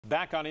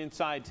Back on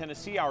Inside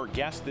Tennessee, our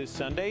guest this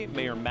Sunday,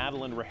 Mayor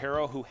Madeline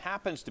Roger, who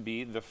happens to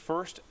be the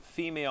first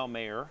female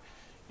mayor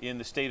in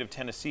the state of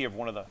Tennessee of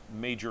one of the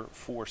major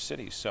 4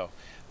 cities. So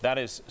that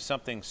is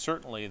something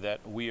certainly that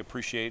we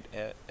appreciate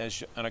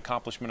as an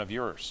accomplishment of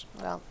yours.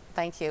 Well,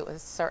 thank you. It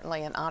was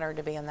certainly an honor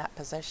to be in that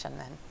position.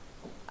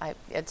 And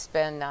it's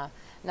been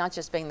not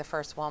just being the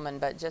first woman,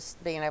 but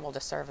just being able to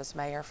serve as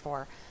mayor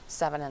for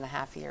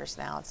 7.5 years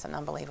now. It's an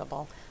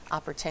unbelievable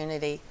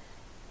opportunity.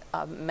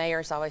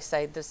 Mayors always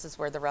say this is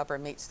where the rubber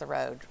meets the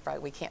road,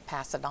 right? We can't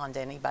pass it on to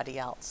anybody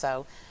else.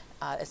 So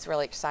it's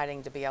really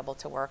exciting to be able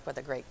to work with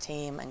a great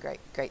team and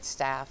great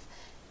staff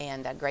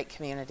and great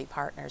community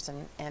partners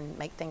and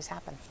make things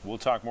happen. We'll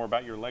talk more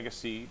about your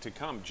legacy to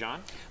come.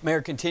 John?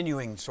 Mayor,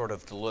 continuing sort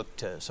of to look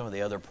to some of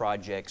the other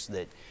projects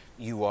that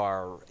you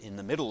are in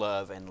the middle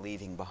of and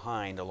leaving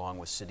behind along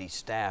with city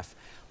staff.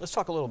 Let's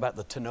talk a little about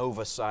the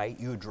Tenova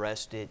site. You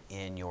addressed it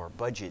in your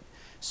budget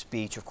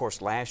speech. Of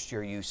course, last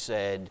year you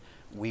said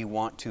we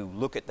want to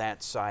look at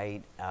that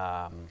site,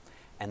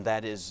 and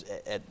that is,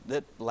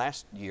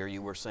 last year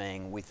you were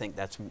saying we think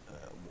that's,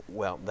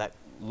 well, that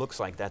looks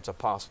like that's a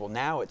possible.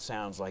 Now it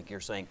sounds like you're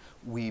saying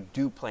we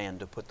do plan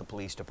to put the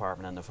police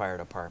department and the fire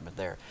department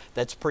there.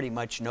 That's pretty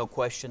much no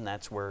question.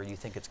 That's where you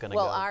think it's going to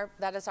go? Well,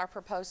 that is our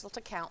proposal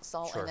to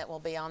council, Sure. And it will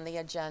be on the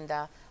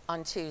agenda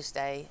on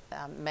Tuesday,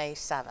 May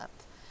 7th.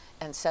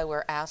 And so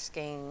we're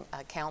asking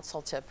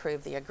council to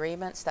approve the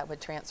agreements that would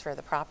transfer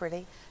the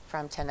property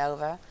from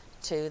Tenova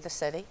to the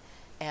city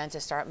and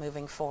to start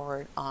moving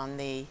forward on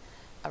the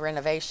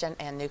renovation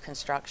and new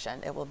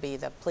construction. It will be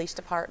the police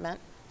department,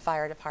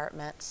 fire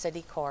department,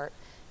 city court,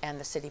 and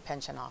the city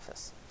pension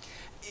office.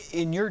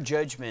 In your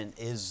judgment,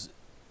 is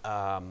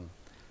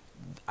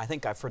I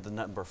think I've heard the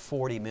number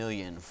 40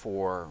 million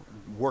for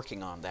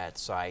working on that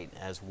site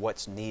as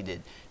what's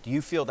needed. Do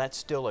you feel that's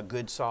still a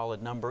good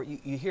solid number?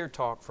 You hear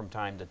talk from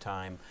time to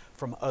time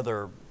from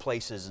other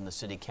places in the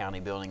city county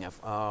building of,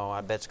 oh,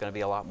 I bet it's going to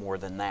be a lot more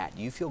than that.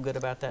 Do you feel good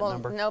about that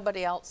number? Well,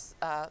 nobody else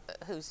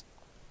who's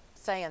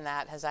saying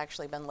that has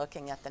actually been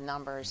looking at the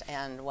numbers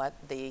and what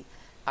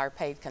our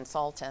paid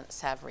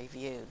consultants have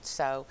reviewed.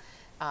 So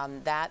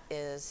that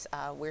is,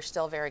 we're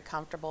still very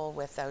comfortable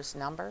with those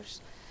numbers.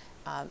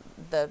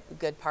 The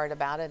good part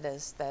about it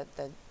is that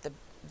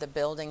the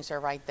buildings are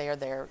right there.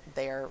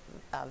 They're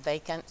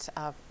vacant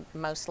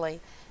mostly.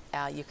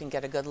 You can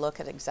get a good look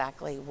at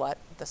exactly what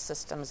the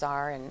systems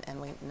are,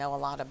 and we know a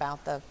lot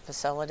about the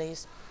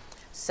facilities.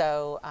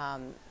 So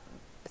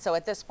so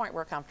at this point,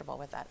 we're comfortable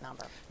with that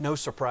number. No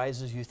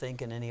surprises, you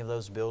think, in any of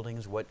those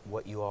buildings, what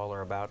you all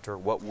are about or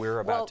what we're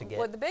about to get?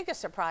 Well, the biggest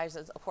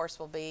surprises, of course,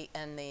 will be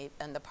in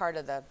the part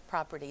of the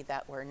property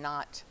that we're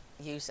not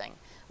using.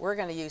 We're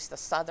going to use the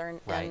southern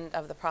end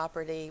of the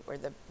property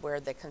where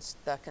the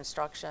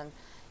construction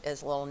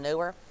is a little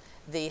newer.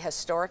 The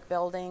historic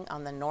building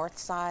on the north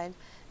side,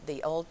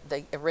 the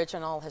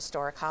original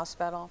historic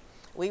hospital,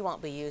 we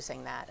won't be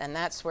using that. And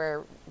that's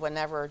where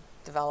whenever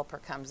developer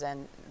comes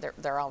in, there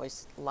are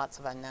always lots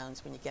of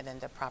unknowns when you get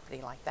into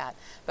property like that.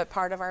 But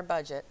part of our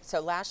budget, so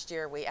last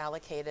year we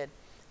allocated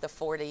the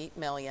 $40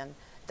 million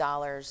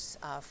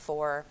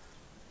for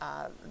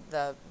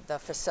the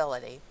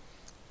facility.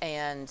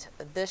 And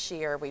this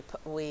year we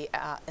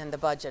in the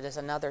budget is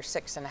another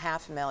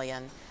 $6.5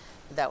 million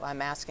that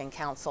I'm asking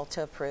council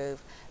to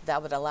approve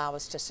that would allow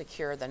us to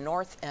secure the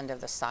north end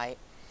of the site.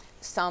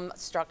 Some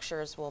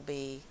structures will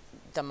be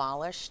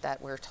demolished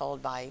that we're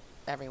told by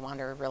everyone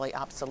are really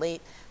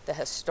obsolete. The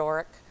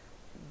historic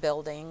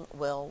building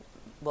will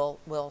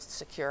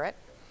secure it,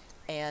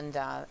 and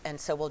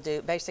so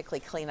we'll basically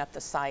clean up the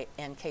site.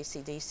 And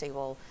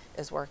KCDC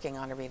is working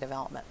on a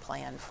redevelopment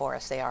plan for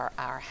us. They are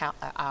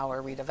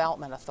our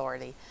redevelopment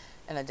authority,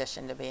 in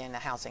addition to being a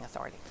housing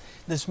authority.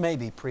 This may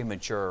be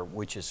premature,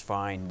 which is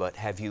fine, but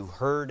have you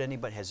heard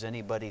anybody, has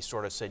anybody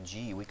sort of said,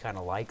 gee, we kind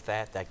of like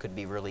that, that could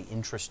be really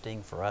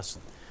interesting for us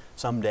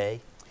someday?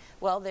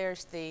 Well,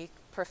 there's the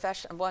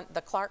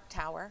the Clark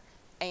Tower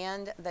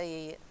and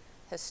the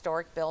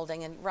historic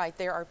building, and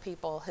there are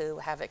people who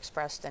have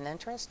expressed an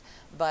interest,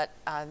 but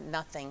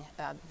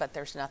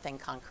there's nothing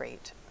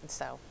concrete. And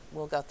so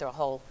we'll go through a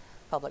whole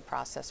public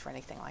process for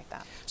anything like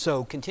that.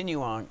 So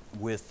continue on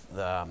with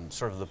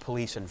sort of the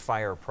police and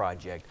fire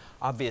project.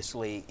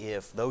 Obviously,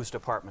 if those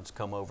departments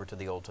come over to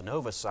the old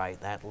Tenova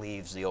site, that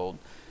leaves the old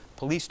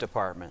police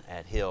department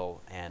at Hill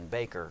and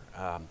Baker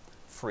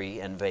free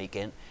and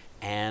vacant.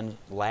 And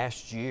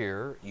last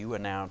year, you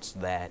announced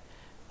that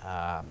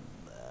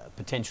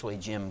potentially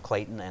Jim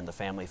Clayton and the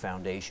Family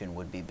Foundation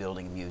would be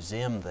building a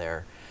museum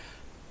there.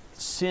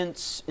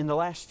 Since in the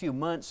last few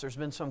months there's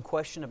been some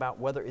question about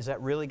whether is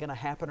that really going to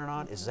happen or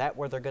not? Is that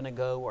where they're going to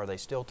go? Are they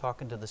still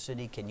talking to the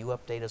city? Can you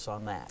update us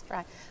on that?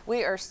 Right.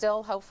 We are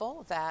still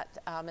hopeful that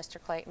Mr.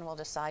 Clayton will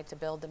decide to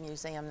build the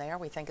museum there.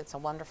 We think it's a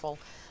wonderful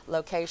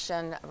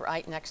location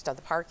right next to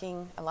the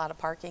parking. A lot of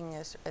parking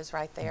is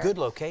right there. Good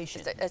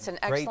location. It's an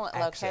excellent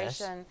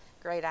location,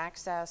 great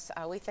access.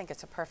 We think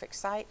it's a perfect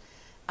site.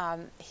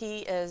 He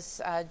is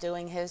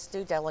doing his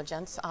due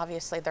diligence.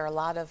 Obviously, there are a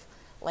lot of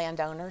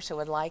landowners who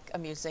would like a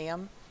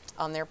museum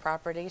on their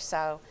property.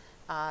 So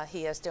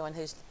he is doing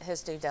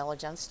his due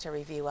diligence to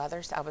review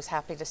others. I was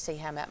happy to see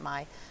him at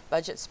my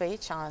budget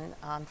speech on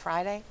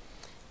Friday,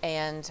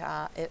 and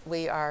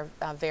we are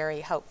very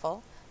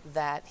hopeful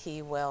that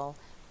he will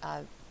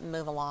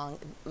move along,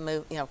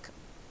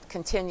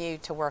 continue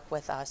to work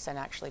with us and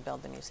actually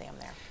build the museum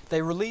there.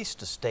 They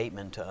released a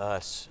statement to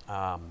us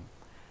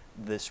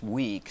this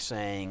week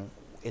saying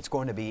it's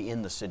going to be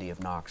in the city of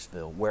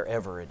Knoxville,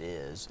 wherever it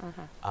is.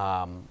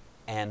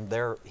 And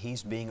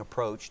he's being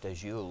approached,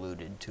 as you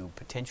alluded, to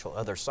potential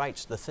other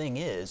sites. The thing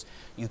is,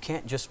 you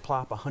can't just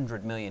plop a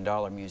 $100 million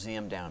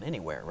museum down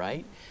anywhere,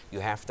 right? You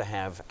have to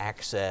have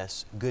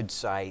access, good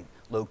site,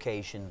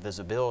 location,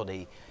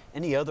 visibility.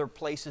 Any other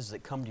places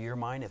that come to your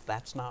mind if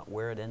that's not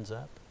where it ends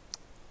up?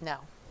 No.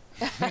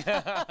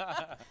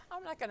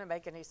 I'm not going to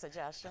make any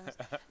suggestions.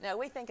 No,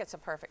 we think it's a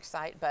perfect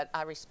site, but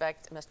I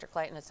respect Mr.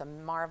 Clayton. It's a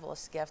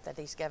marvelous gift that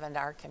he's given to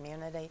our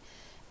community,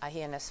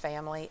 he and his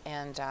family,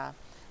 and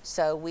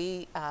so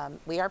we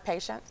are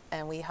patient,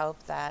 and we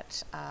hope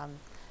that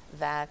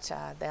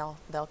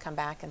they'll come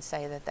back and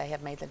say that they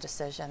have made the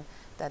decision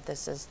that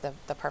this is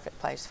the perfect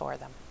place for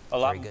them.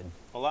 Very good.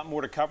 A lot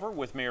more to cover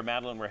with Mayor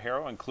Madeline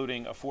Roger,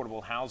 including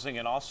affordable housing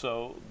and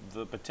also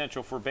the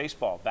potential for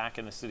baseball back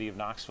in the city of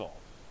Knoxville.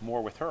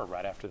 More with her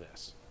right after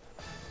this.